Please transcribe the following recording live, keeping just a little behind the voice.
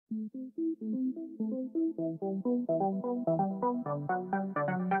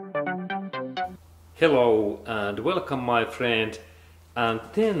Hello and welcome my friend, and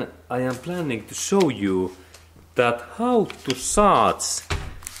then I am planning to show you that how to charge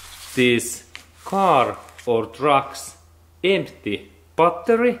this car or truck's empty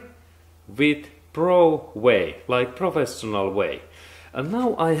battery with pro way, like professional way. And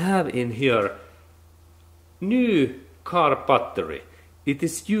now I have in here new car battery. It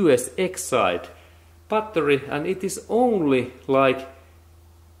is US Exide battery and it is only like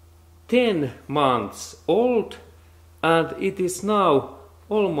 10 months old and it is now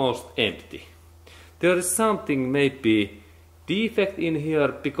almost empty. There is something maybe defect in here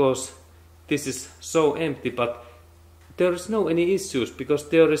because this is so empty, but there is no any issues because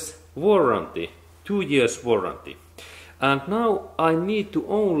there is warranty, 2 years warranty. And now I need to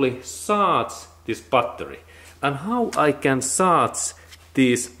only charge this battery. And how I can charge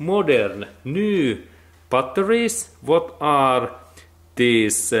these modern new batteries? What are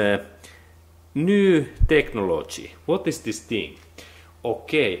these new technology? What is this thing?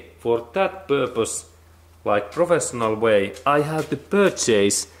 Okay, for that purpose, like professional way, I have to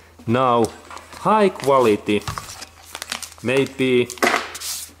purchase now high quality, maybe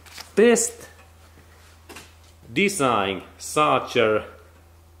best design charger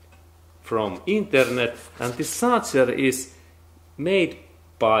from internet, and this charger is made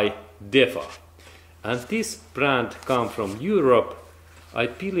by Defa, and this brand comes from Europe. I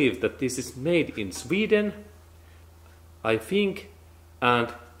believe that this is made in Sweden, I think, and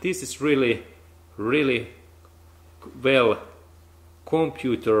this is really well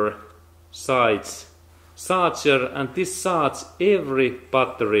computer size charger, and this charges every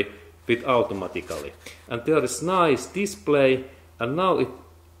battery with automatically. And there is nice display, and now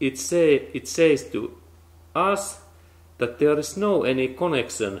it says to us that there is no any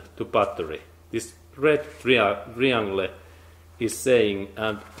connection to battery. This red triangle is saying,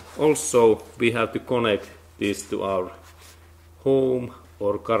 and also we have to connect this to our home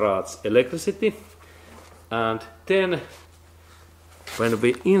or garage electricity. And then when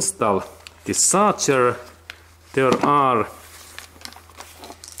we install this charger, there are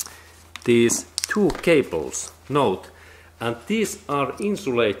these two cables, note, and these are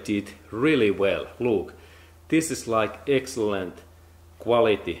insulated really well. Look, this is like excellent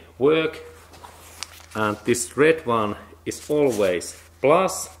quality work, and this red one is always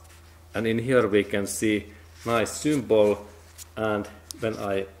plus, and in here we can see nice symbol, and when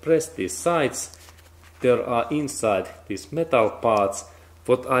I press these sides, there are inside these metal parts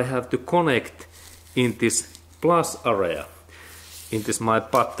what I have to connect in this plus area, in this my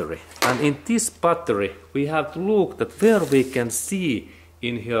battery. And in this battery we have to look at where we can see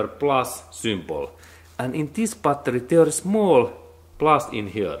in here plus symbol, and in this battery there is small plus in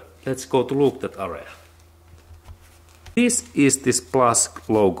here. Let's go to look that area. This is this plus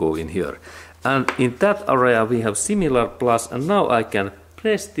logo in here, and in that area we have similar plus, and now I can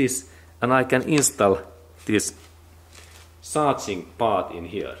press this and I can install this charging part in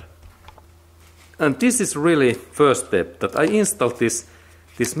here. And this is really first step, that I install this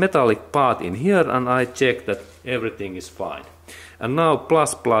metallic part in here and I check that everything is fine. And now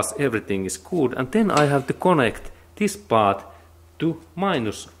plus everything is good, and then I have to connect this part to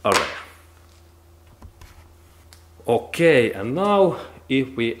minus area. Okay, and now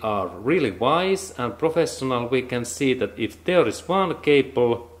if we are really wise and professional, we can see that if there is one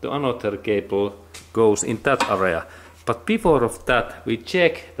cable, the another cable goes in that area. But before of that, we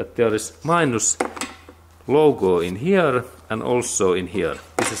check that there is minus logo in here and also in here.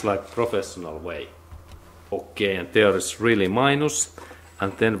 This is like professional way. Okay, and there is really minus,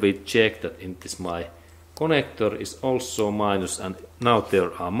 and then we check that in this my connector is also minus, and now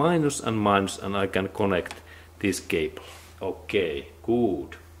there are minus, and I can connect this cable. Okay,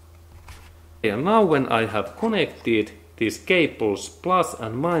 good. And now when I have connected these cables plus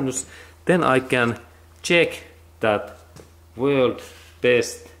and minus, then I can check that world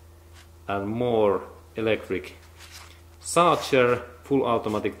best and more electric charger, full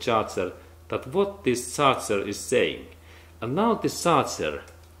automatic charger, that what this charger is saying. And now this charger,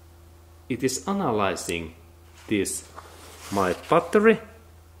 it is analyzing this my battery,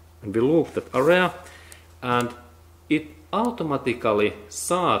 and we look at area, and it automatically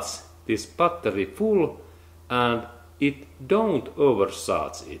charges this battery full, and it don't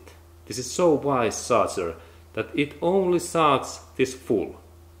overcharge it. This is so wise charger that it only charges this full.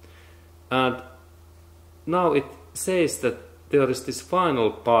 And now it says that there is this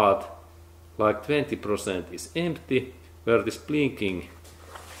final part, like 20% is empty, where this blinking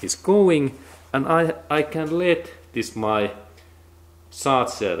is going, and I can let this my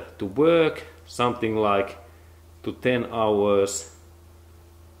charger to work something like to 10 hours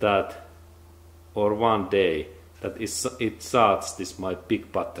that or 1 day that it charges this my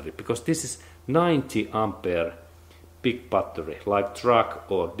big battery, because this is 90 ampere big battery like truck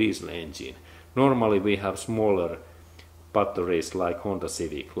or diesel engine. Normally we have smaller batteries like Honda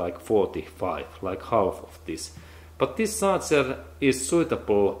Civic, like 45, like half of this. But this charger is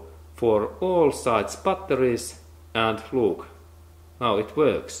suitable for all size batteries, and look, now it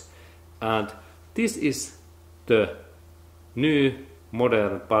works. And this is the new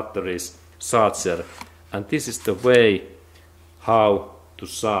modern batteries charger, and this is the way how to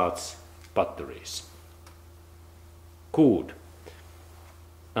charge batteries. Good.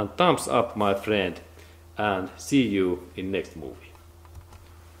 And thumbs up, my friend, and see you in next movie.